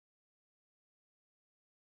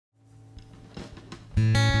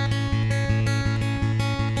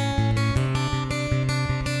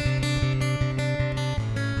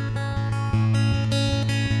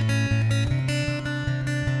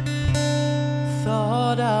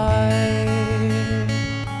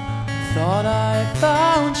Thought I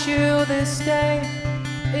found you this day.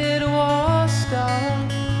 It was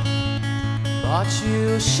dark, but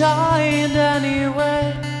you shined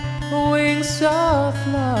anyway. Wings of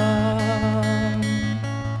love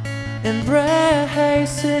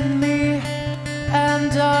embracing me,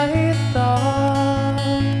 and I thought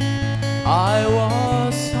I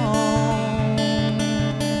was home.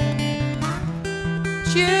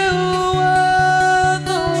 You were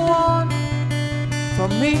the one for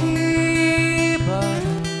me, but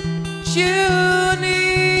you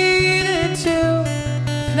needed to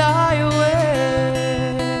fly away.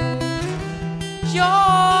 Your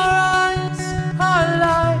eyes are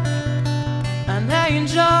like an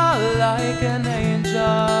angel, like an angel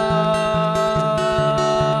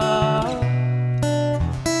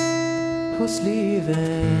who's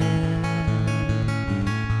leaving.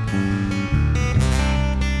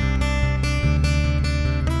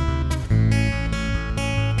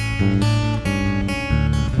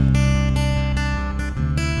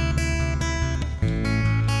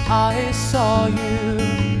 I saw you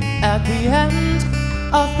at the end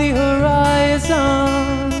of the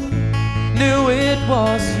horizon. Knew it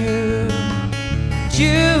was you.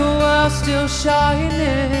 You were still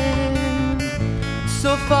shining,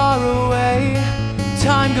 so far away.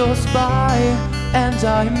 Time goes by and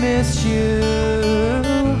I miss you.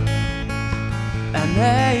 An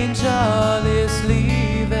angel is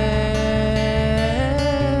leaving.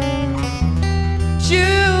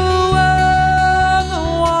 You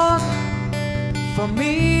for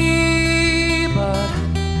me, but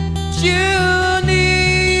you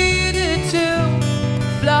needed to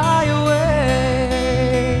fly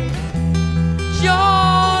away. Your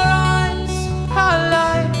eyes are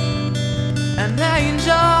like an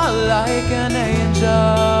angel, like an angel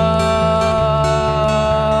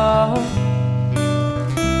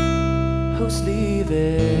who's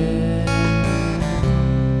leaving.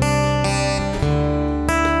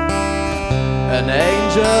 An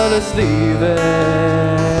angel is leaving.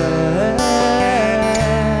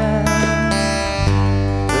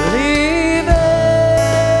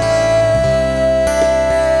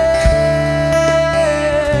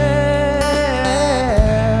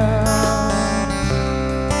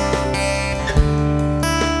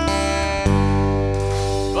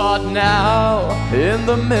 But now in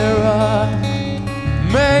the mirror,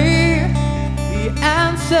 may the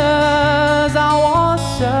answers I was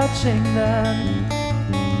searching then.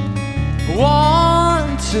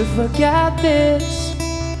 Want to forget this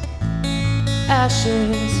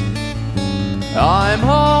ashes. I'm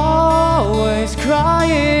always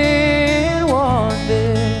crying. Want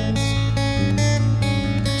this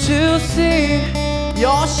to see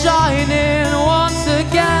you're shining once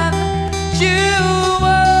again. You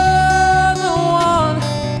were the one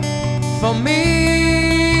for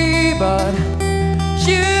me, but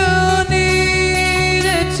you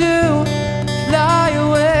needed to fly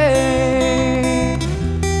away.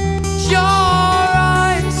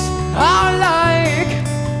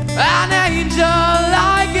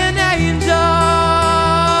 Like an angel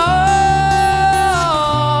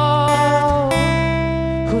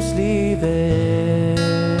who's leaving.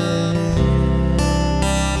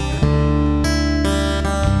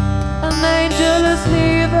 An angel is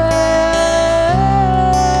leaving.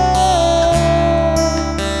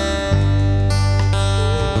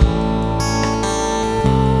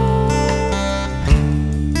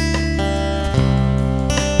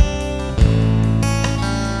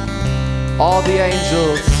 All the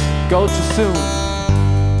angels go too soon.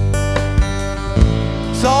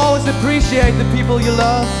 So always appreciate the people you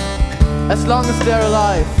love. As long as they're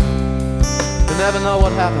alive, you never know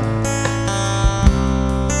what happened.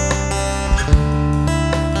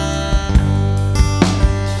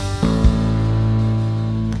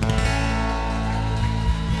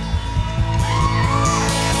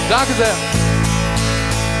 Danke sehr.